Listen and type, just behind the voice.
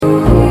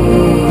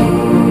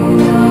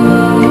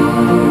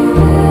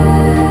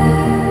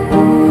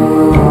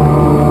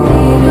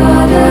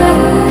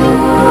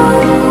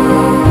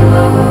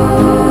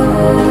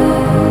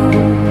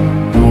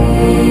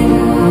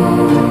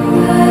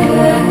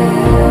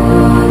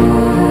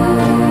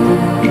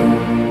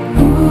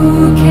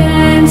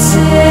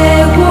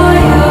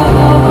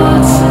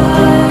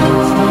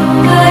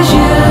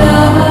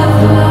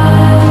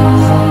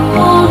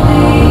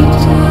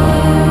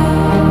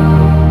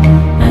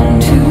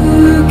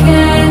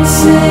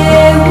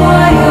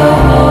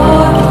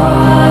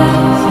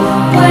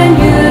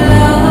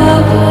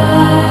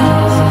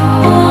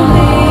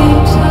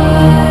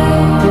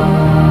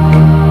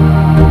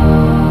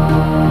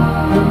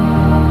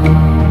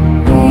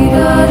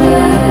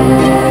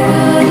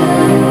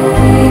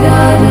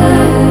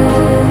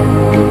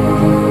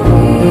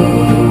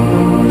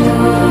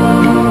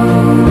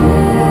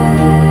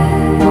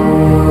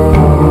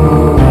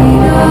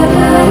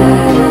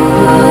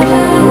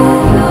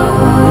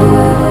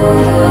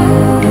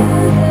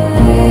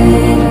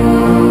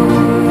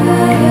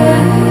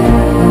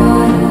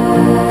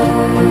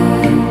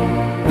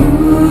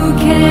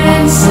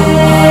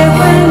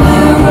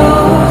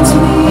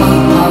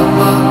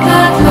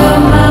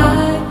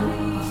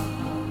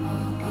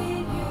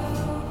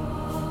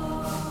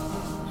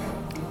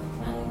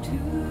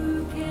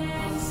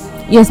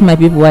Yes, my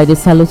people, I dey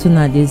salute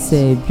una this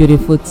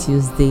beautiful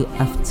Tuesday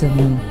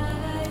afternoon,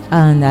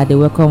 and I dey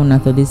welcome una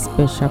to this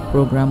special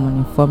program on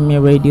Inform Me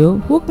Radio.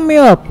 Hook me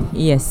up,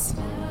 yes.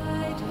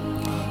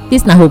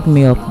 This na Hook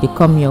Me Up. They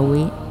come your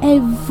way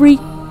every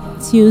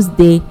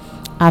Tuesday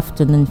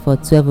afternoon for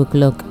 12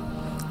 o'clock,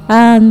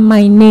 and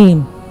my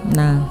name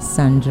na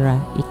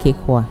Sandra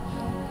Ikekwa.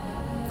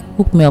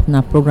 Hook Me Up na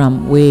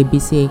program where be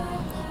say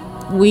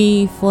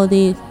we for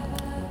the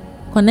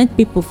connect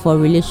people for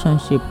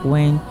relationship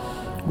when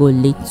go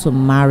lead to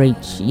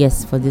marriage.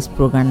 Yes, for this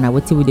program now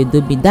what we dey do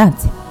be that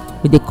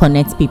we dey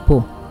connect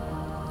people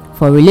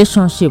for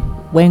relationship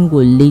when go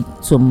lead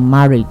to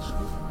marriage.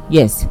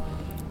 Yes,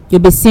 you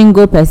be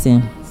single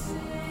person,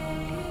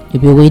 you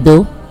be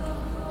widow,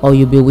 or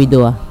you be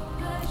widower.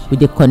 We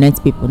dey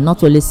connect people,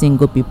 not only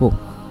single people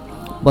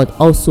but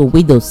also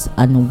widows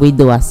and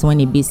widowers. When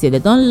it be say they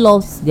don't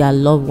lose their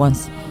loved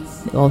ones,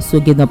 they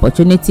also get the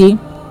opportunity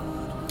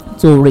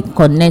to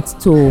reconnect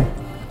to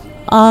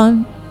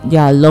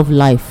their love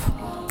life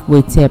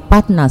with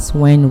partners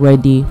when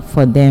ready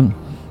for them.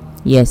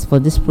 Yes, for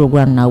this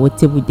program now what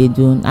we they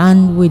do,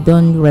 and we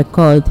don't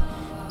record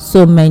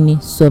so many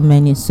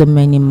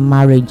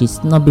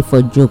marriages, not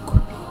before joke.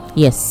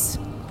 Yes,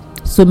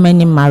 so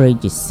many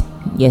marriages.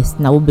 Yes,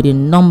 now we'll be the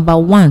number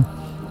one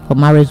for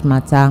marriage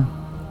matter.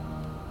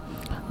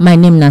 My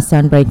name is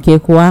Sandra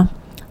Ikekwa,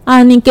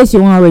 and in case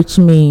you want to reach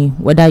me,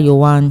 whether you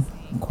want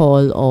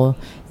call or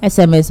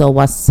SMS or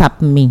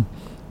WhatsApp me,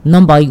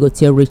 number you go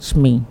to reach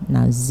me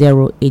now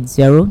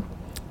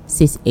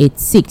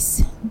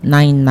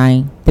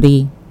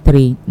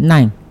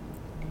 080-686-99339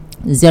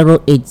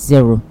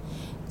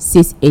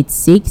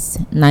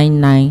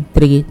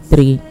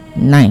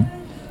 080-686-99339.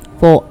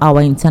 For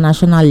our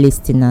international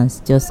listeners,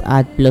 just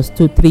add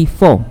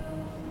 +234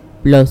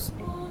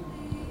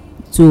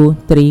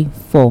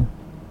 +234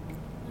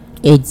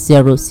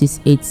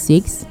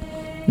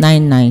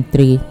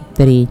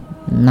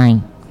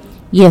 80686-99339.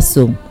 Yes,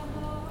 so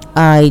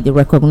I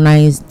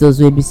recognize those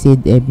who be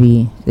said they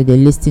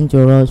listen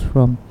to us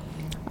from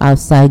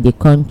outside the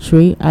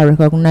country. I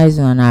recognize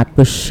and I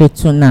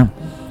appreciate you now.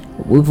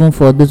 Even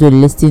for those who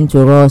listen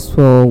to us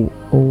for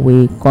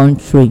our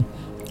country,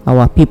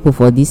 our people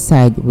for this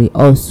side, we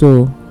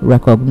also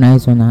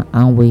recognize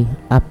and we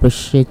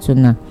appreciate you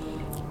now.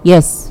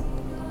 Yes,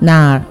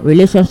 now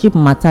relationship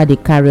matter the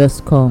carriers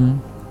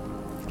come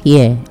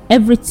here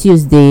every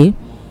Tuesday,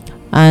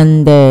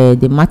 and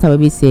the matter will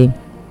be say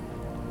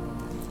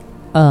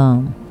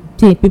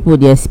people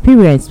the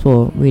experience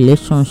for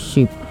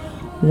relationship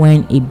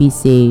when it be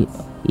say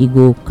it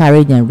go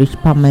carry them reach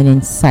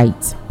permanent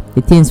site.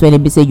 The things when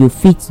it be say you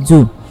fit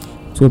do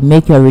to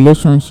make your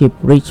relationship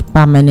reach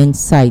permanent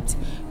site.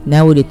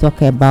 Now we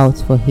talk about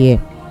for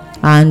here,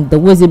 and the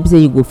ways it be say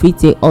you go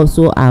fit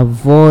also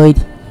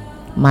avoid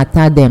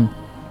matter them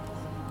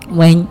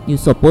when you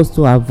supposed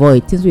to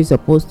avoid things we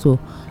supposed to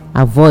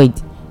avoid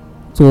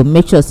to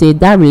make sure say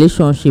that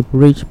relationship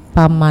reach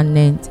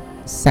permanent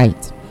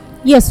site.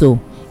 Yes, so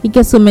it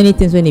gets so many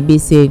things when it be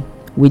say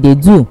we they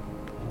do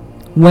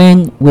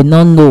when we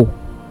don't know,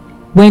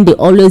 when they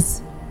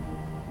always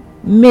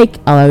make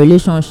our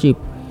relationship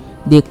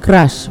they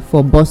crash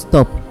for bus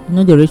stop.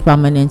 They reach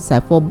permanent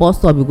site. For bus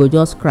stop you go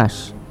just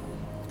crash,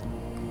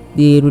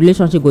 the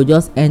relationship go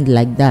just end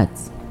like that.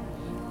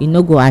 You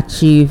no go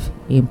achieve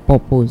in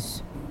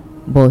purpose.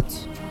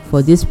 But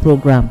for this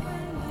program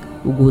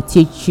we will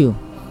teach you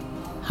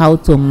how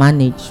to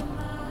manage,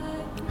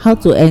 how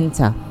to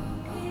enter,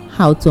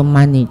 how to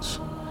manage,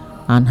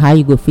 and how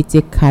you go fit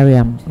take carry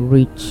and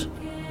reach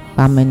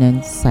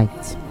permanent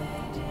site.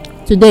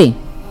 Today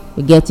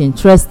we get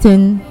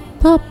interesting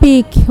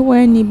topic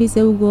when it be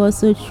say we go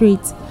also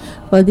treat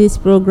for this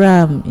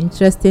program.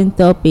 Interesting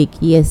topic,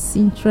 yes,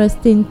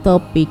 interesting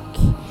topic.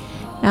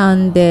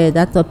 And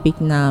that topic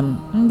now,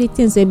 the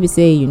things say be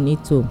say you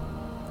need to,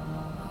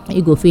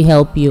 it go fit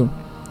help you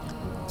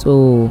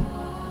to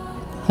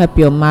help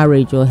your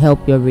marriage or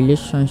help your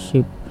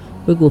relationship.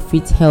 We go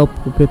fit help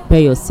to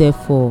prepare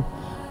yourself for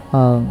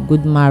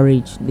good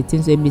marriage. The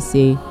things we be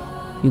say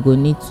you go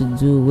need to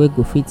do, we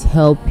go fit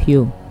help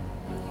you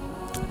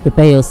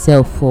prepare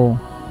yourself for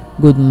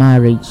good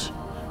marriage.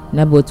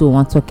 Now what we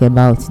want to talk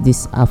about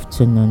this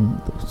afternoon,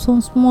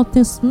 some small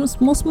things,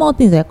 small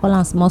things. I call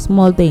them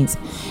small things.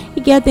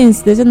 You get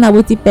things they say na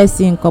wetin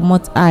person come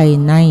out eye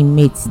na im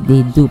mate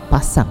they do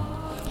pass am.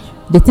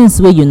 The things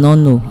where you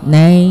don't know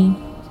na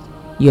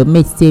your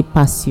mate say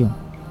pass you,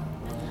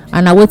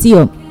 and na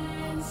wetin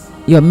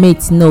your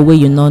mate know where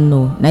you don't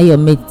know now your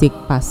mate take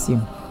pass you.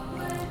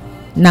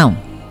 Now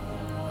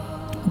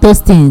those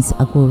things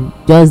I go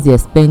just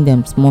explain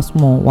them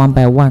small one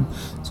by one,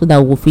 so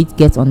that we fit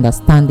get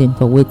understanding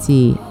for what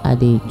they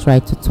try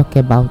to talk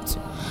about.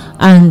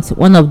 And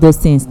one of those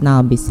things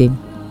now be say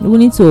we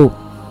need to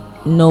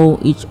know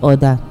each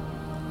other.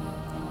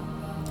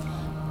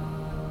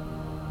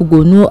 We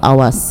go know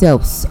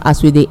ourselves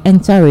as we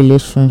enter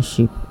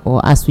relationship,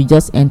 or as we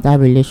just enter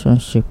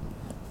relationship.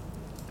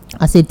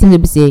 As a thing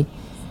we say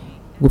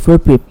we will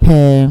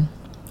prepare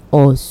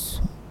us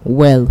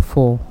well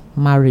for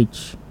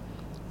marriage.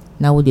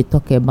 now we dey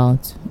talk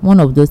about.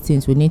 One of those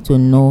things, we need to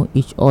know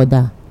each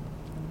other.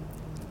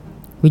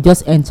 We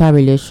just enter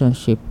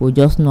relationship, we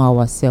just know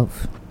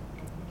ourselves.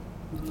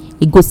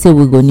 E go say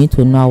we go need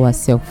to know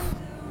ourselves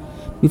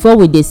before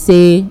we dey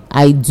say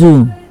I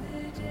do,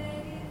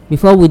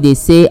 before we dey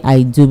say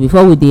I do,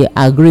 before we dey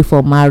agree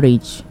for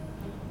marriage.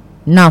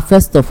 Now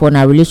first of all,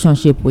 na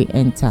relationship we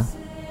enter,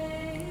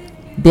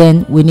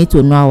 then we need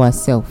to know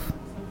ourselves.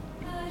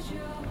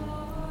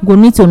 We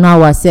need to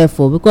know ourselves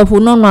because if we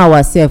no know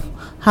ourselves,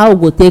 how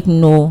we go take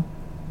know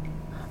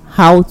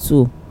how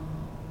to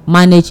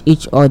manage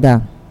each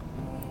other?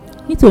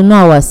 Need to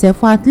know ourselves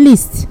for at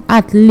least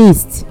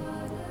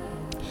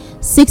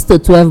 6 to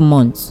 12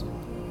 months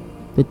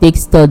to take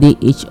study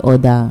each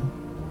other,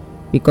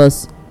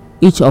 because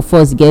each of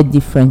us get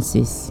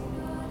differences.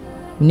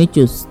 We need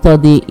to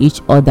study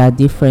each other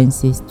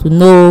differences to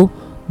know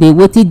the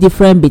wetin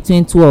different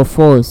between two of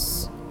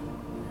us.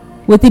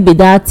 Wetin be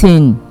that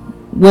thing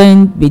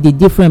when be the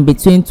difference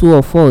between two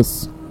of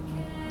us?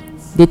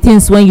 The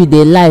things when you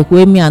dey like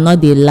wey me I no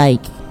dey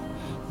like,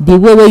 the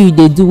way wey you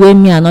dey do wey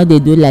me I no dey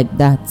do like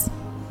that.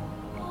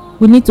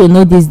 We need to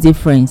know this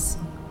difference.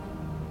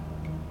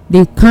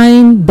 The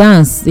kind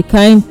dance, the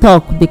kind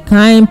talk, the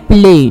kind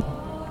play,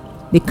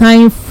 the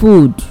kind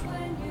food,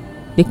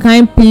 the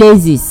kind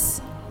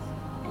places,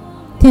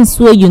 things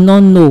wey you no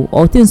know,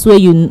 or things wey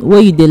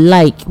you dey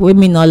like wey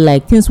me not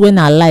like, things wey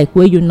I like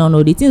wey you no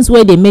know, the things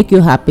wey dey make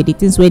you happy, the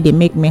things wey dey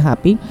make me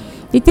happy,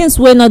 the things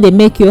wey no dey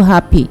make you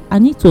happy. I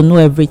need to know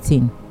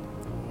everything.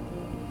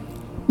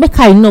 Make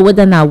I know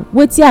whether na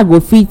wetin I go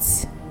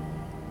fit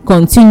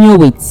continue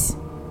with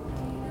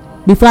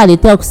before I dey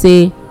talk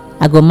say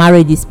I go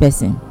marry this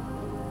person.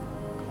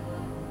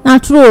 Na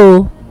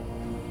true.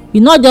 You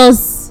not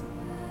just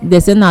dey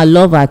say na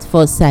love at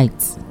first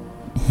sight.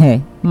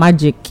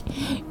 Magic.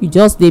 You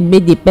just dey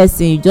meet the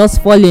person, you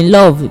just fall in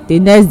love, the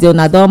next day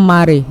una don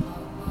marry.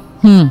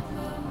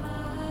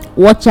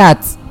 Watch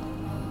out.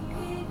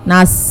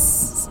 Na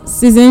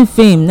season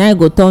film na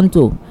go turn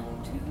to.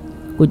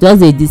 Go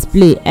just dey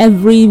display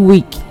every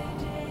week.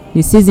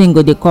 The season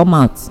go dey come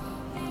out.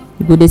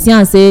 You go dey see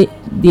am say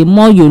the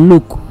more you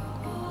look,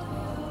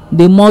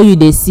 the more you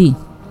dey see.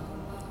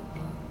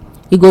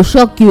 E go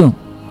shock you.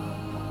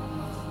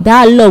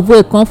 That love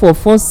wey come for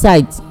first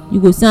sight, you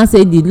go see am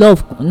say the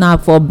love na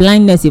for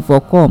blindness e for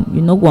come.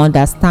 You no go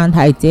understand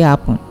how e take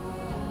happen.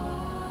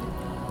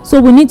 So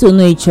we need to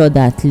know each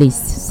other at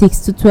least 6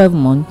 to 12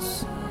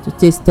 months to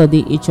take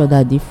study each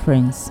other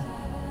difference.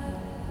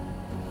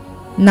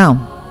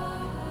 Now,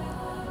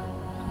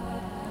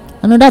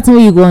 another thing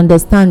wey you go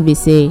understand be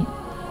say,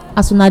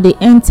 as una dey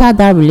enter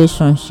that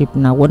relationship,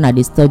 na when una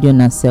dey study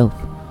una self,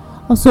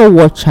 also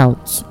watch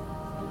out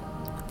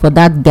for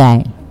that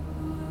guy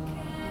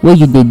wey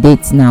you dey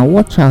date now.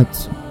 Watch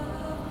out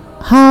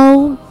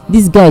how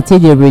this guy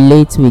take dey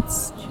relate with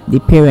the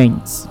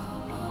parents,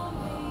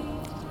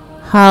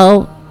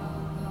 how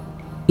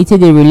e take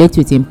dey relate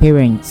with him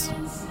parents,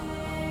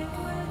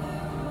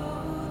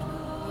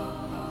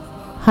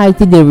 how e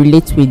take dey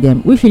relate with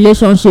them, which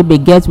relationship e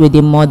get with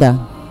the mother,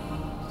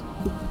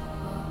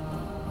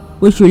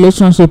 which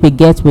relationship e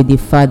get with the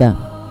father.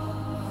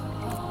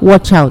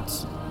 Watch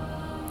out.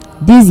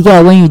 This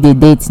guy when you dey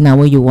date now,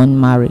 when you wan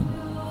marry,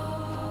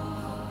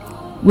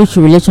 which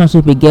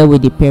relationship e get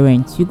with the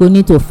parents, you go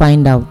need to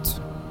find out.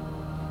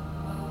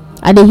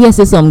 I dey hear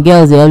say some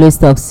girls dey always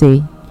talk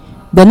say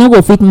dem no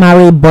go fit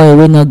marry boy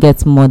wey no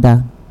get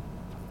mother,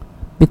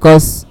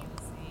 because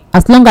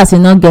as long as e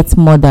no get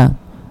mother,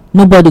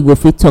 nobody go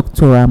fit talk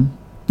to am,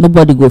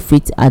 nobody go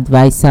fit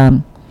advise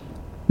am,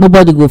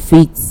 nobody go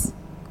fit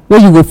wey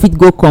you go fit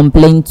go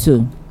complain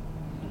to.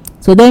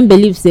 So dem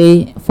believe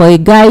say for a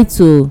guy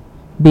to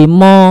be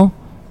more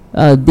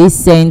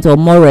decent or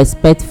more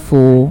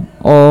respectful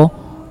or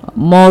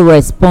more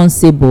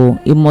responsible,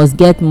 he must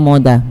get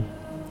mother.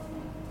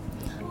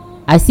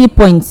 I see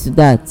points to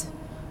that.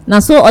 Now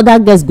so other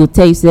girls go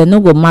tell you say no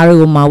go marry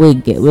woman wey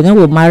get, we no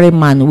go marry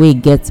man wey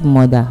get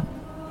mother,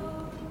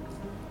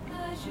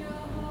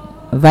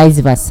 vice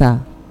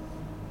versa.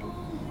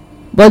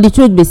 But the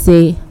truth be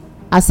say,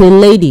 as a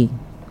lady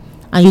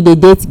and you dey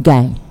date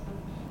guy,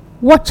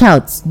 watch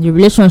out the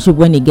relationship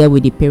when you get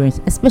with the parents,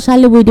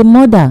 especially with the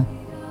mother,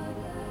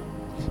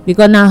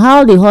 because na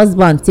how the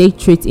husband take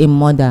treat him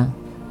mother.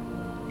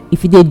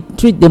 If you dey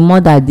treat the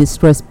mother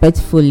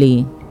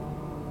disrespectfully,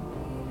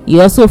 you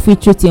also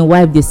fit treat him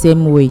wife the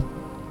same way.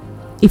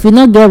 If you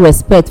no get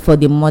respect for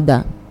the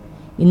mother,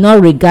 you no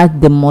regard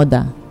the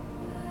mother,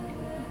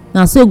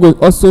 na so go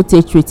also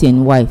take treat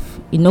him wife.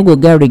 You no go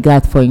get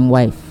regard for him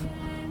wife.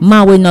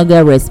 Man wey no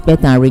get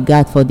respect and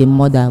regard for the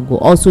mother go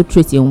also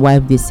treat him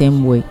wife the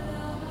same way.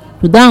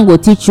 So that one go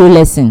teach you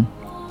lesson.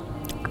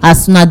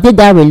 As una dey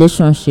that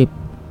relationship,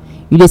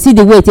 you dey see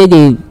the way take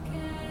dey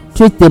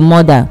treat the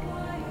mother,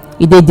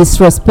 e dey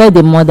disrespect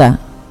the mother,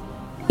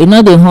 e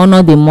no dey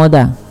honor the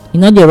mother, e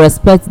no dey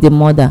respect the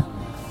mother.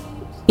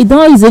 E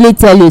don easily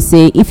tell you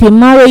say if he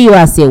marry you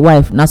as a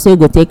wife, na so he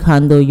go take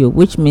handle you,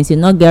 which means he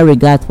no get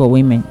regard for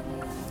women.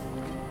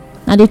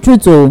 Na the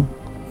truth o.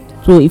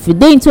 So if you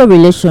dey into a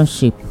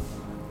relationship,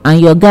 and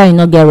your guy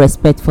no get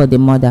respect for the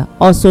mother,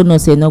 also know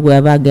say no go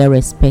ever get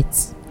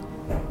respect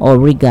or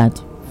regard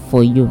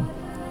for you.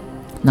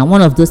 Now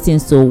one of those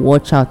things to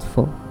watch out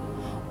for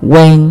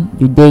when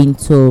you dey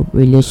into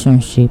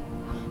relationship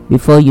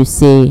before you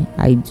say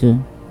I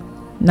do.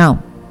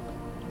 Now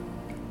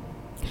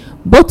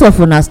both of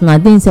una as una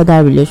dey inside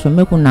that relation,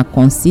 make una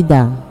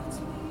consider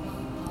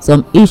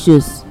some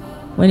issues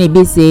when e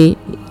be say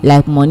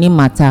like money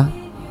matter.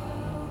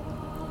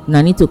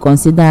 Una need to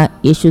consider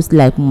issues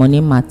like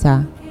money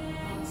matter,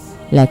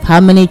 like how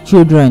many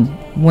children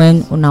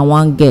when una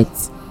wan get.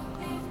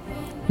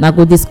 Una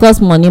go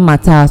discuss money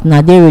matter as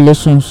una dey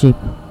relationship.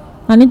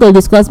 I need to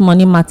discuss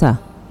money matter.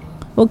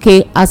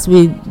 Okay, as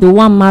we the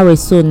one marry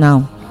so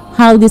now,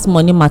 how this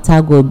money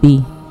matter go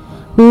be?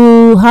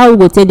 How we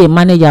go take dey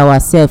manage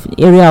ourselves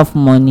area of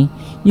money?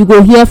 You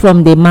go hear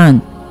from the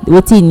man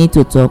wetin he need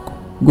to talk,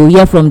 go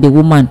hear from the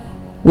woman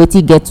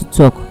wetin get to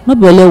talk. No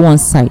be only one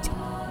side.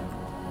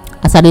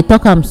 As I dey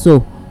talk am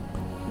so,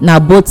 na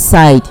both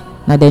side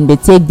na dem dey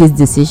take this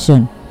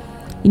decision.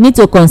 You need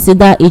to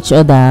consider each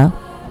other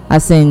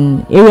as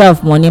in area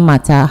of money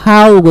matter.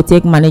 How we go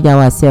take manage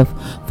ourselves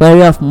for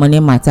area of money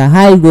matter?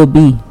 How e go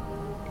be?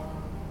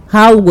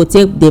 How we go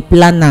take dey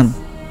plan am?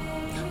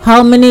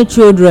 How many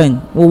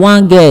children we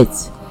wan get?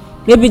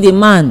 Maybe the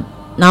man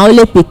na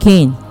only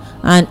pikin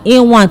and he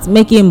want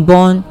make him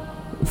born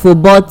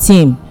football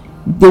team,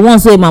 the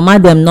ones wey mama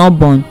dem no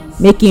born,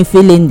 make him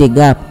fill in the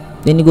gap.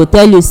 Then he go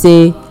tell you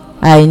say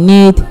I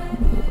need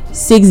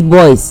 6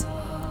 boys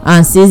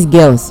and 6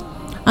 girls.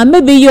 And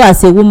maybe you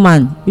as a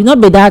woman, you no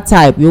be that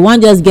type, you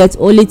wan just get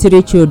only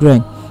 3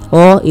 children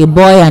or a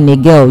boy and a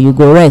girl, you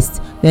go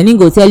rest. Then he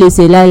go tell you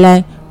say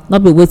lie no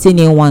be wetin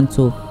he want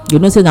to. You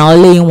know say na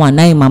only him one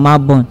na him mama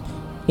born,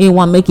 he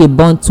wan make he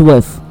born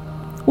 12.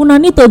 Una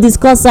need to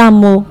discuss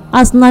am o.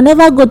 As una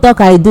never go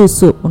talk I do,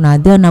 so una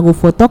there una go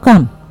for talk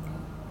am.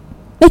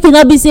 Make e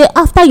no be say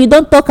after you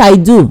don talk I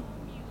do,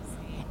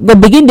 go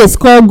begin dey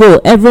score goal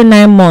every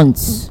 9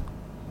 months.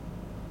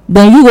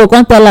 Then you go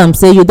come tell am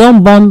say you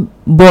don born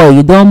boy,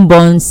 you don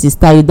born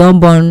sister, you don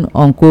born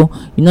uncle,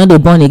 you no dey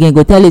born again.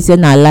 Go tell you say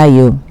na lie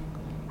o.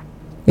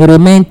 E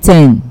remain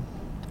 10.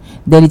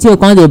 Then the thing go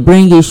come dey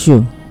bring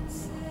issue.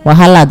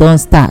 Wahala don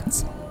start.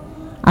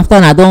 After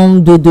na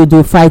don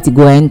do fight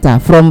go enter.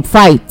 From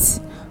fight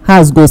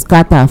house go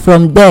scatter.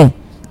 From there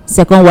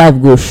second wife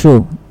go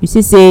show. You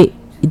see say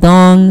e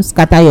don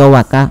scatter your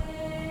waka.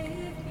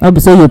 No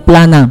be so you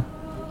plan am.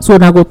 So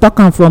na go talk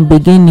am from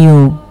beginning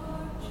o.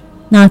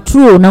 Na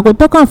true, na go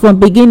talk am from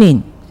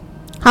beginning.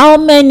 How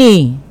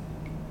many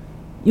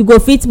you go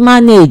fit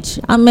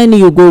manage? How many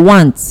you go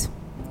want?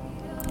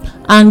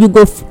 And you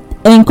go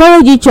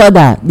encourage each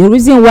other. The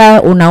reason why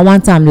una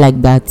want am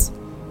like that,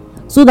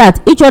 so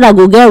that each other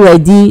go get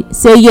ready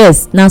say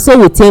yes na so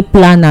we take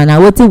plan am, na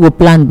wetin we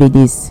plan be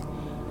this.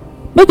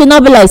 Make e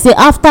no be like say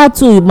after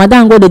 2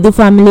 madam go dey do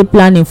family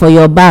planning for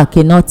your back,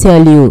 e no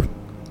tell you.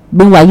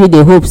 Meanwhile you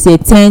dey hope say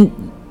 10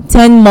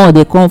 more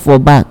dey come for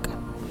back.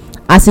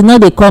 As e no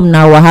dey come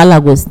na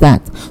wahala go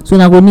start. So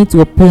una go need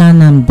to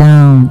plan am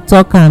down,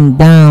 talk am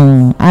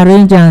down,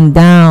 arrange am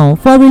down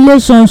for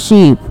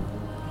relationship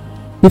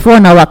before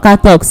una waka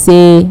talk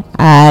say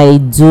I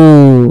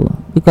do.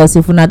 Because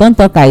if una don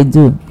talk I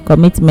do,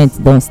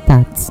 commitment don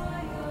start.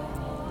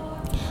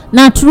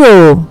 Na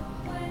true.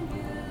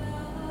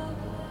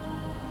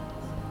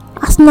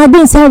 As una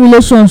dey inside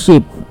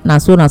relationship, na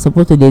so una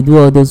suppose to dey do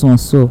all those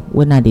ones so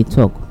when I dey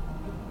talk.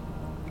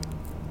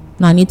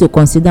 Now need to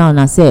consider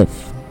una sef.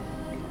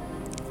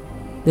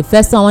 The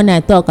first time when I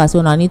talk, as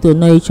una need to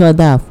know each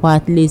other for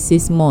at least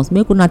 6 months.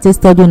 Make una take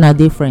study una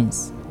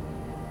difference.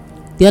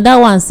 The other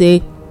one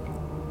say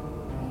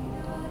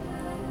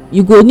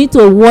you go need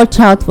to watch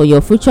out for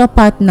your future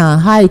partner,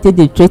 how e take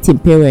dey treat im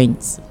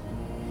parents.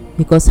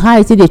 Because how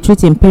e take dey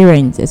treat im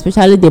parents,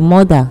 especially the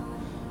mother,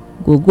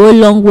 go go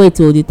long way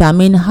to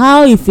determine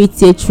how e fit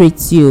take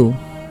treat you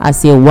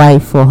as a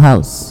wife for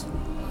house.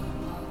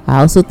 I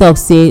also talk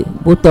say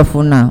both of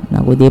una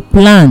go dey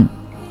plan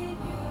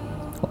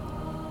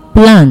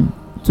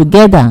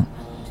together.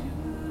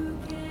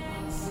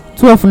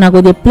 2 of una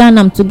go dey plan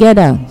am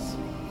together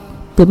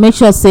to make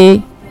sure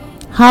say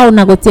how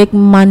una go take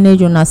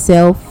manage una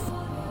self,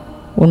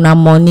 una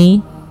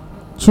money,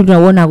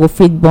 children wey una go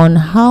fit born,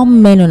 how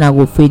many una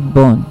go fit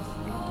born.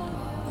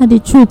 Na the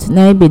truth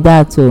na e be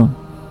that o.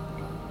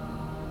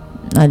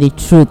 Na the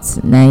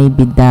truth na e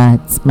be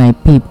that, my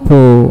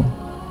people.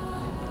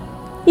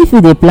 If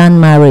you dey plan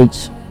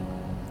marriage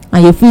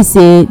and you feel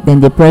say dem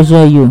dey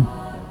pressure you,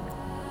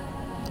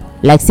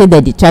 like say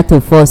dem dey try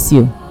to force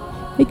you,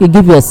 make you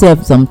give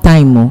yourself some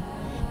time o.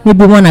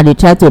 Maybe una dey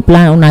try to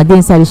plan, una dey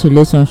inside this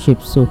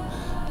relationship so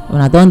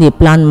una don dey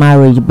plan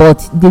marriage,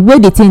 but the way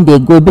the thing dey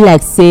go be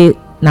like say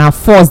na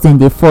force dem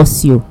dey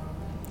force you.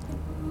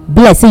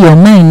 Be like say your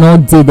mind no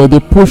dey, dem dey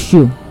push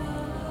you.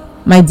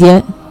 My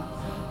dear,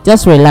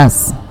 just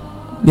relax.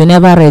 You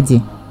never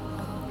ready.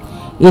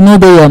 E no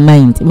dey your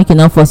mind, make you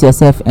no force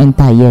yourself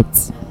enter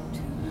yet.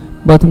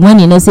 But when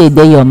you know say e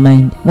dey your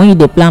mind, when you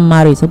dey plan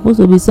marriage, suppose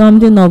to be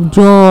something of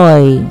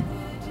joy.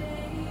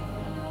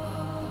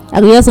 I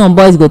go hear some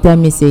boys go tell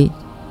me say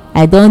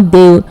I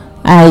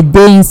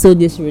dey into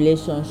this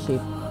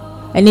relationship.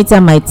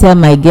 Anytime I tell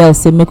my girl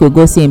say make we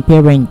go see im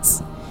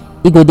parents,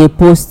 e go dey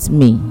post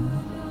me,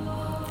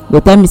 go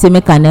tell me say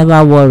make I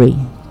never worry,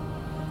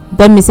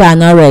 tell me say I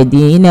not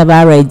ready, he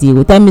never ready,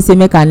 go tell me say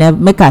make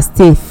I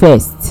stay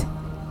first.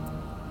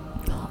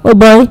 Oh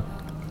boy,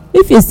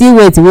 if you still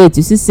wait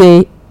you see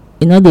say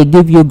e no dey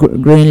give you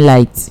green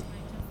light,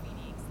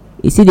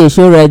 you see dey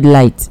show red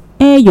light,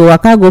 you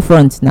waka go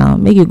front now,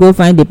 make you go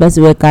find the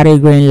person wey carry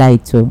green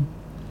light too,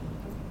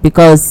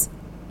 because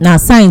na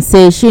sign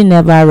say she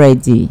never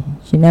ready,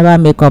 she never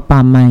make up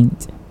her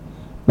mind.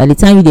 By the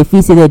time you dey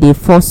feel say that dey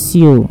force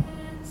you,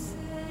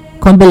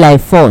 come be like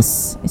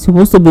force. It's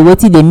supposed to be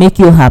wetin dey make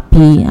you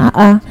happy.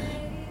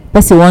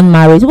 Person want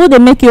marriage, what dey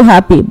make you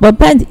happy, but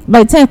by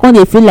the time you come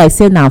dey feel like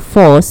say na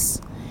force,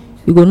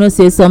 you go know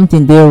say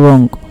something dey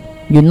wrong.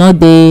 You know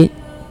the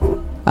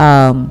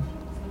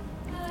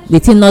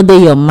thing not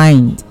dey your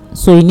mind,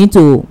 so you need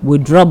to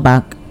withdraw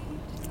back,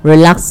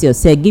 relax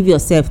yourself, give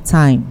yourself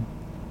time,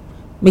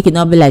 make it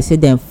not be like say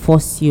dem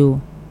force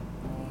you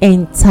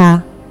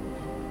enter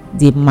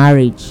the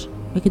marriage,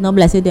 make it not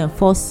be like say dem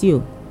force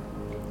you.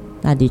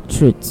 Na the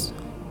truth,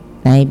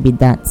 na it be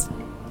that.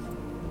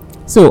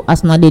 So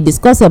as una dey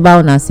discuss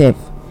about una sef,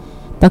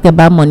 talk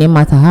about money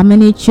matter, how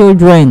many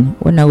children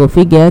una go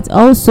fit get.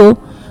 Also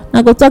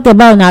na go talk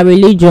about una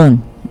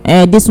religion.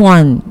 This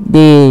one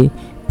dey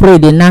pray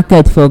dey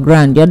naked for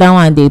ground, the other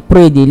one dey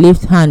pray dey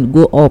lift hand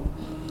go up.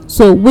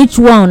 So which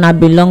one una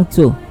belong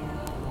to?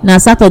 Na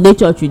Saturday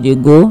church you dey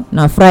go,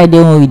 na Friday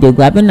one you dey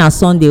go, abi na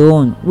Sunday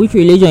one? Which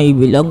religion you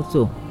belong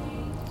to?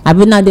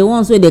 Abi na the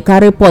ones wey dey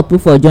carry pot put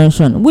for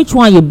junction? Which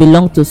one you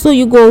belong to? So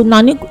you go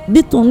na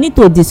need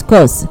to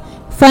discuss,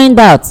 find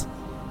out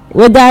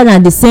whether na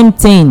the same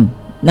thing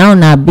na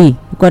una be,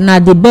 because na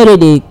the bird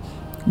dey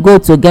go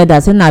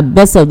together, say na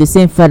birds of the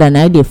same feather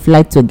na dey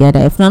fly together.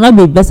 If na not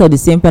be birds of the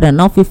same feather,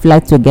 na fit fly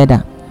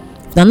together.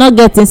 If na not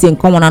get things in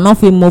common, na not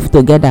fit move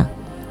together.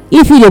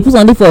 If you dey put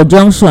something for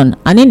junction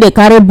and in dey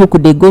carry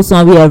book dey go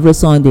somewhere every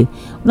Sunday,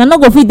 una no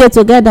go fit dey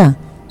together.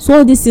 So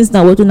all these things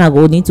na wetin una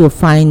go need to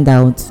find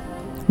out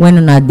when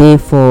una dey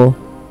for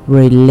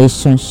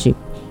relationship.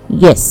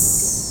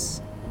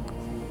 Yes,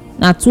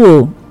 na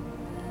true.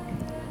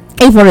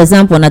 If for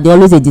example na dey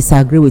always dey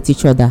disagree with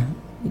each other,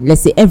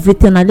 let's say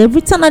everything na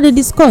dey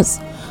discuss,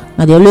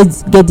 na dey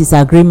always get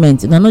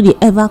disagreement, una no dey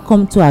ever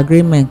come to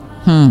agreement,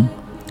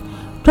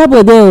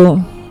 trouble dey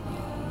o.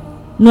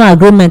 No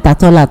agreement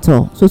at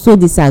all. So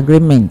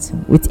disagreement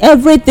with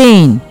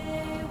everything.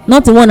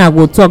 Not one I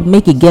go talk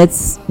make it get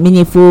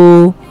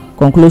meaningful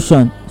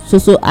conclusion.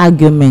 So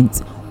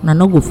argument, una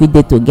no go fit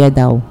dey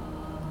together o.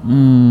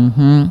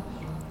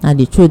 Na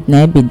the truth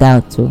na be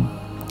that too.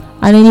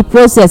 And in the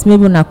process,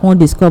 maybe una come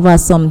discover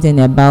something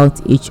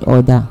about each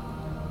other,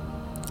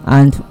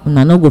 and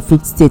una no go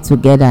fit stay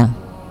together.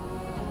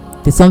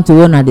 There's something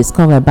wey una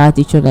discover about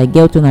each other,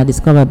 get una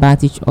discover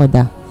about each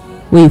other,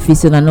 wey you feel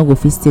say una no go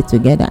fit stay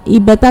together. E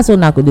better so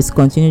una go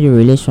discontinue the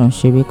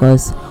relationship,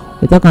 because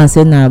we talk am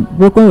say na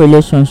broken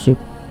relationship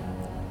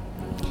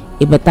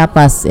e better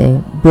pass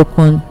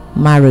broken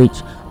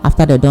marriage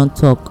after they don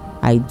talk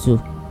I do.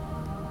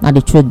 Na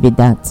the truth be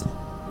that.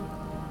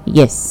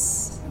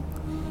 Yes,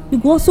 you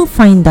go also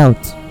find out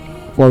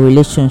for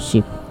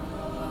relationship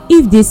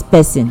if this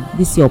person,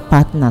 this your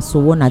partner, so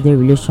one of the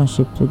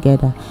relationship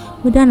together,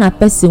 whether na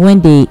person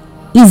when they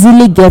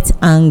easily get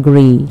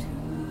angry,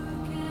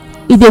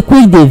 e dey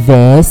quick dey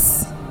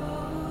vex,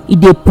 e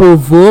dey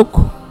provoke,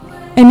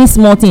 any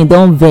small thing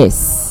don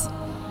vex.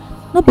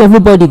 Not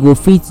everybody go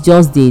fit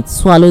just dey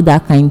swallow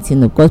that kind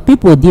thing, because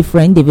people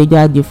different,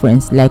 individual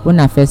difference. Like when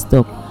I first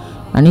talk,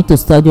 I need to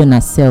study on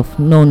myself,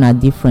 know na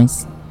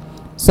difference.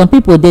 Some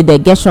people dey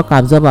get shock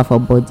absorber for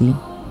body.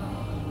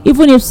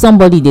 Even if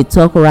somebody dey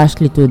talk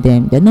rashly to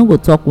them, they no go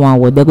talk one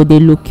word, they go dey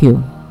look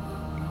you.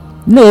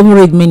 No even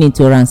read meaning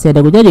to am, say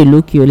they go just dey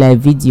look you like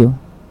video.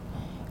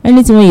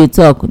 Anything when you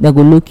talk, they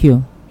go look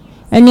you.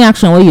 Any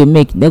action wey you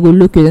make, they go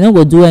look you. They no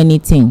go do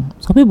anything.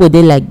 Some people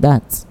dey like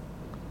that.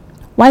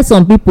 Why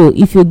some people,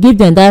 if you give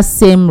them that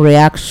same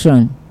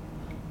reaction,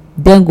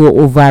 then go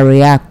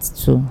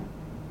overreact too.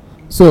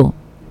 So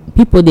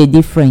people dey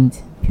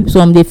different.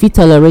 Some dey fit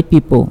tolerate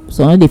people,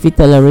 some no dey fit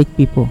tolerate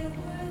people.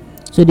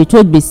 So the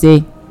truth be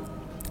say,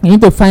 you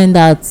need to find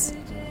out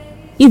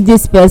if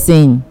this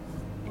person,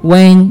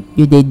 when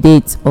you dey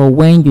date or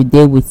when you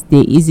dey with,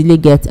 dey easily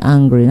get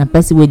angry, na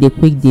person wey dey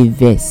quick dey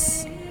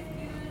vex.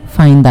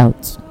 Find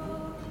out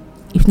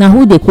if na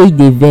who dey quick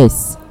dey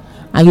vex,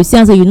 and you see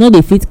am say you no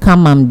dey fit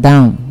calm am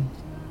down,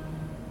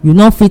 you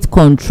no fit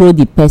control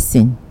the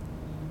person,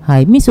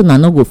 it means una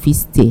no go fit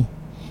stay.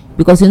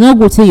 Because you no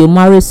go say you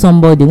marry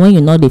somebody when you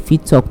no dey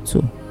fit talk to,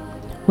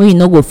 when you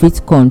no go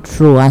fit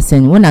control. As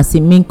in, when I say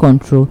mean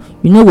control,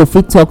 you no go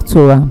fit talk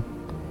to am,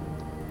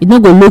 you no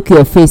go look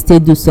your face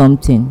take do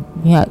something.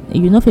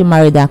 You no fit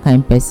marry that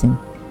kind person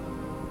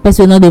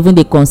not even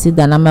dey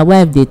consider. Na my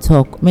wife dey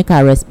talk, make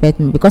her respect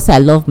me. Because I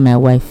love my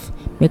wife,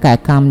 make I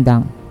calm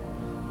down.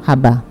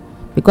 Haba,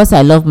 because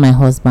I love my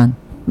husband,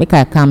 make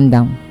I calm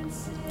down.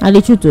 na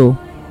the truth o.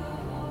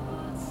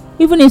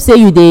 Even if say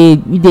you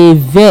dey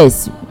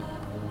vex,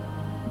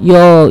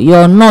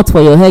 your nut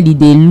for your head you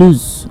dey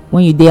lose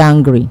when you dey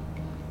angry,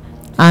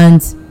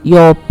 and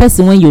your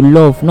person wey you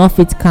love no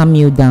fit calm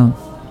you down,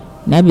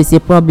 na be say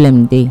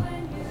problem dey.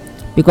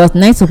 Because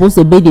na suppose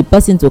to be the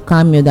person to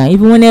calm you down.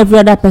 Even when every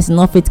other person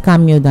no fit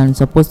calm you down,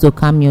 supposed to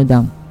calm you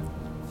down,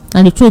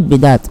 and the truth be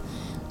that.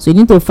 So you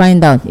need to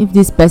find out if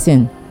this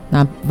person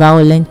na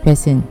violent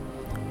person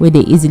wey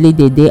dey easily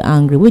dey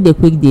angry, wey dey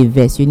quick dey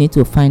vex. You need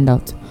to find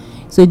out.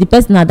 So if the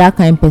person na that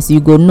kind person, you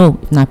go know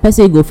if na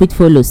person you go fit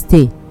follow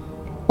stay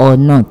or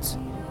not,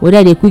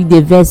 whether dey quick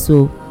dey vex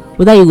o,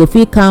 whether you go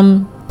fit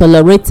calm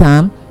tolerate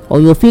am, or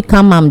you fit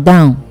calm am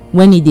down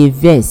when e dey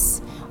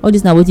vex. All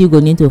this na wetin you go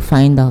need to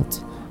find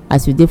out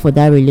as you dey for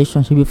that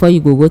relationship before you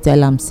go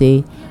tell am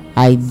say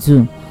I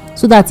do,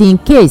 so that in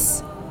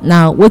case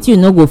now wetin you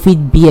no go fit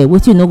bear,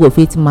 wetin you no go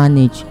fit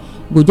manage,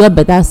 go just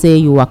better say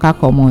you waka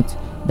comot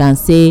than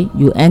say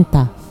you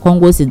enter come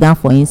go sit down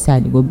for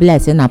inside. E go be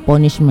like say na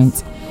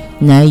punishment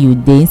na you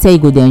dey. Instead you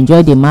go dey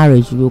enjoy the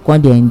marriage, you go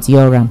come dey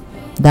endure am.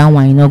 That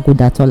one e no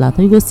good at all.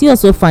 You go still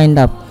also find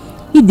out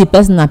if the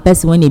person na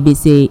person wey e be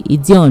say e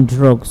dey on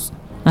drugs,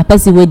 na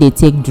person wey dey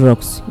take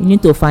drugs. You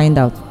need to find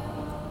out.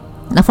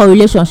 Na for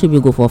relationship you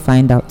go for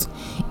find out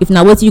if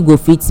na wetin you go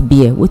fit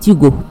bear, wetin you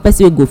go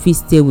person wey go fit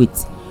stay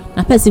with.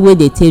 Na person wey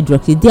dey take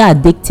drugs, e dey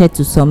addicted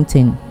to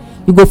something,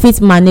 you go fit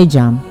manage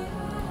am,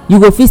 you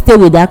go fit stay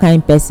with that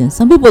kind person.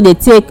 Some people dey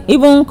take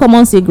even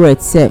common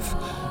cigarette sef.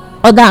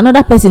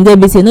 Another person dey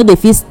be say no dey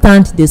fit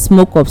stand the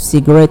smoke of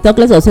cigarette, talk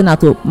less of say na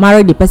to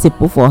marry the person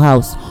put for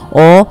house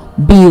or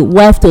be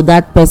wife to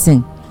that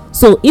person.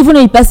 So even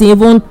if the person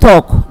even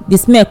talk, the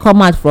smell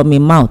come out from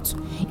him mouth,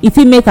 e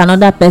fit make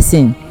another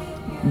person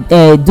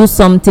do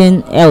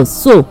something else.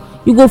 So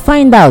you go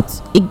find out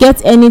e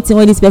get anything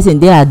wey this person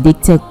dey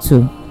addicted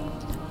to,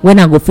 when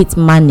I go fit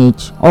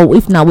manage, or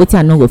if na wetin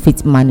I no go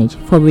fit manage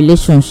for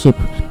relationship.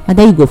 And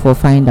then you go for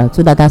find out,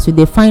 so that as you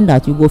dey find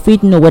out, you go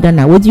fit know whether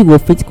na wetin you go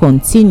fit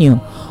continue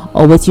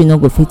or wetin you no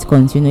go fit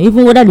continue.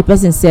 Even whether the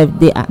person sef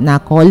dey na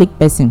alcoholic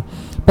person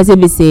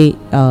be say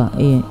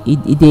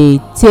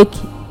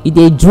e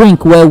dey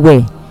drink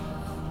well,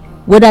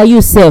 whether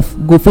you sef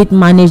go fit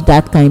manage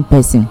that kind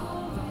person.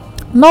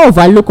 No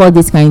overlook all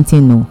this kind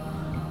thing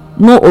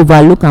no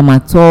overlook am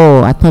at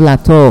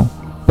all.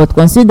 But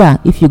consider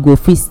if you go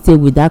fit stay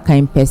with that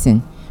kind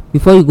person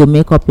before you go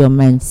make up your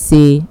mind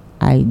say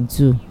I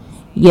do.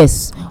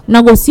 Yes,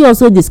 una go see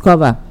also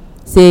discover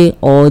say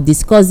or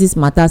discuss this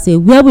matter, say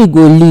where we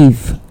go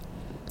live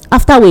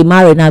after we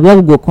marry. Now where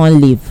we go come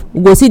live?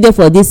 We go see there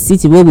for this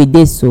city where we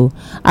dey, so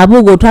abi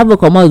we go travel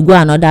comot go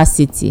another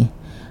city?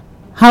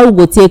 How we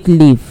go take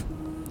live?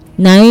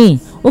 Na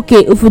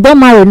okay, if we don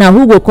marry now,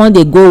 who go come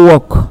dey go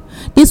work?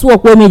 This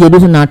work wey me dey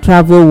do na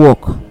travel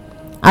work.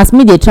 As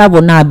me dey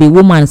travel now, I be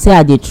woman, say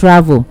I dey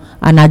travel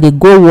and I dey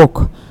go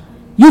work,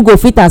 you go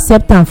fit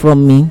accept am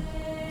from me?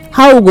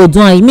 How we go do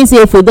am? E mean say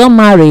if we don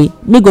marry,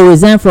 me go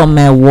resign from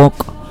my work.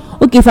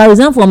 Okay, if I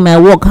resign from my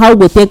work, how we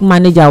go take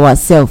manage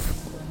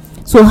ourselves?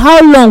 So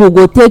how long we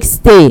go take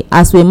stay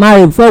as we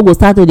marry before we go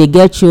start to dey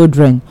get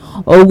children,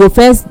 or we go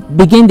first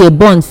begin dey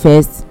born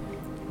first?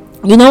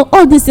 You know,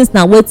 all these things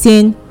na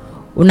wetin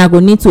una go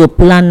need to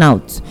plan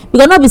out.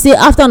 Because no be say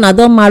after una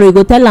don marry you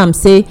go tell am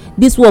say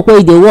this work wey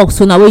you dey work,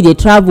 so na wey you dey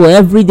travel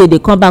every day, dey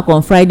come back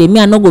on Friday, me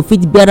I no go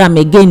fit bear am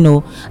again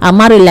o. I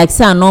marry like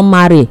say I no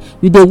marry.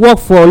 You dey work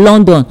for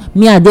London,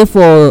 me I dey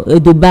for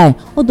Dubai.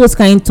 All those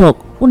kind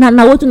talk, una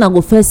na wetin una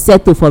go first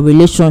settle for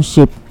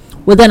relationship,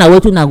 whether na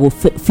wetin una go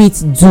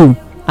fit do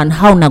and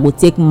how una go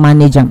take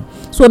manage am.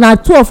 So na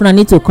two of una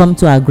need to come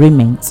to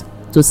agreement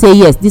to say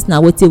yes, this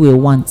na wetin we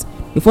want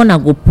before una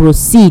go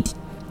proceed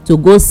to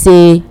go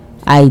say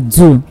I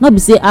do. Not be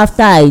say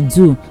after I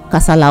do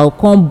kasala go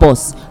come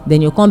burst,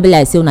 then you come be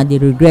like say una dey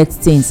regret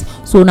things.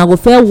 So una go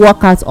first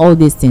work out all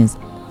these things,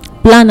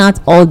 plan out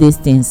all these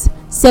things,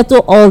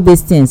 settle all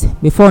these things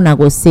before una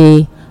go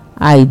say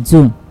I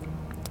do.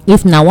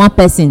 If na one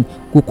person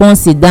go come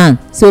sit down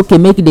say okay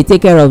make you dey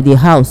take care of the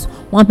house,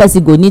 one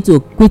person go need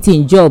to quit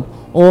him job,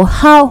 or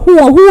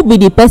who be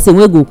the person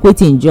wey go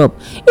quit him job?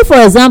 If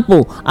for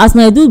example as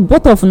na do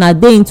both of una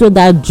dey into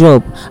that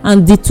job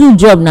and the two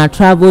job na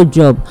travel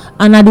job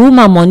and na the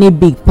woman money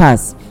big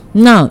pass,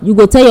 now you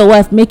go tell your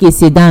wife make e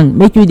sit down,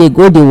 make you dey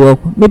go dey work.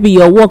 Maybe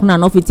your work now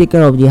no fit take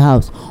care of the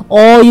house,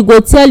 or you go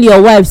tell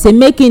your wife say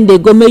make him dey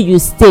go, make you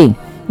stay,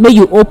 make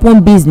you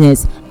open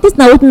business. This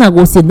na wetin una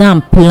go sit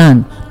down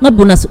plan. No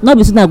be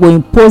say una go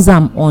impose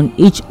am on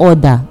each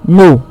other.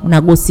 No,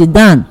 una go sit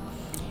down,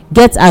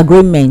 get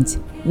agreement,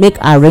 make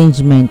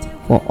arrangement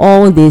for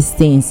all these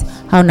things.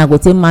 How una go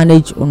take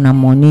manage una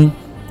money,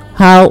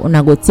 how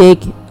una go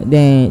take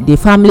the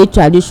family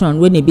tradition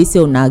wey e be say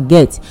una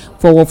get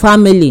for our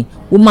family.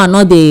 Woman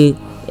no dey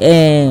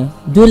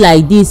do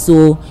like this.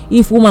 So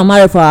if woman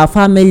marry for our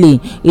family,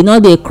 e no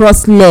dey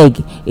cross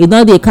leg, e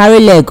no dey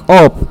carry leg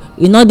up,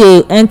 e no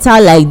dey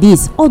enter like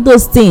this. All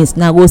those things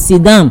na go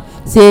sit down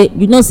say,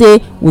 you know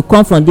say we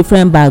come from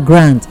different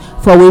background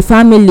for we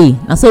family,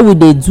 and so we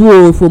dey do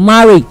o. If we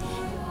marry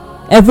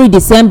every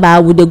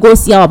December we dey go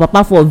see our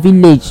papa for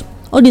village.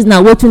 All this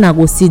na wetin una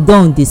go sit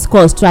down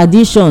discuss,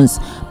 traditions,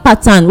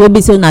 pattern wey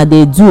be say una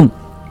dey do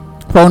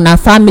for una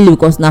family,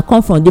 because una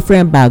come from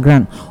different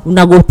background.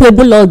 Una go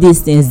table all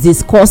these things,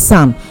 discuss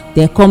am,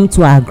 then come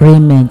to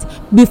agreement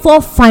before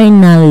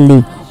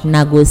finally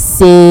una go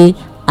say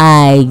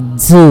I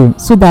do,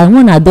 so that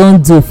when una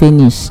don do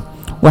finish,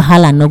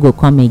 wahala no go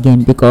come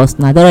again, because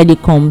una don already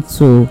come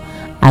to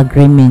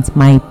agreement.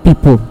 My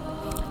people,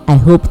 I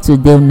hope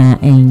today una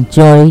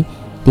enjoy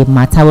the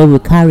matter wey we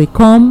carry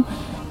come.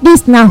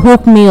 This na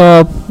Hook Me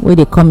Up wey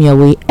dey come your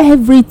way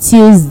every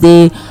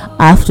Tuesday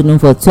afternoon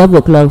for 12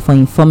 o'clock for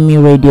Inform Me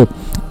Radio.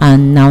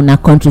 And now na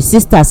country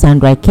sister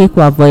Sandra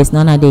Ikekwa voice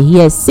na dey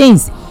hear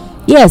since.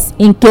 Yes,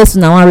 in case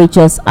una wan reach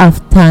us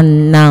after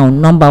now,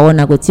 number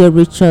one I go take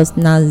reach us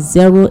na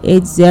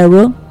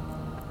 080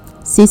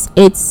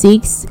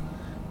 686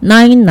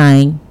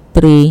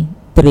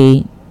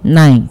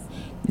 99339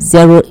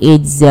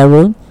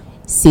 080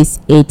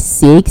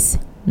 686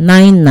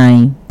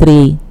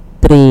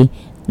 99339.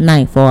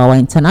 For our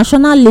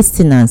international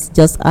listeners,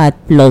 just add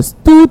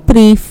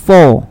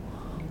 +234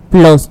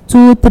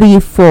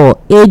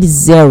 80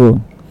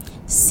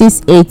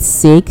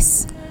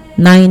 686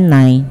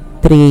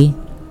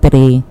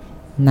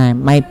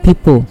 99339. My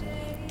people,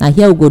 now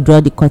here we go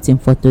draw the curtain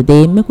for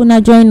today. Make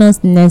una join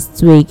us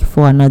next week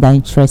for another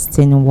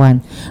interesting one.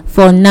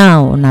 For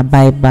now, una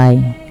bye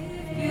bye.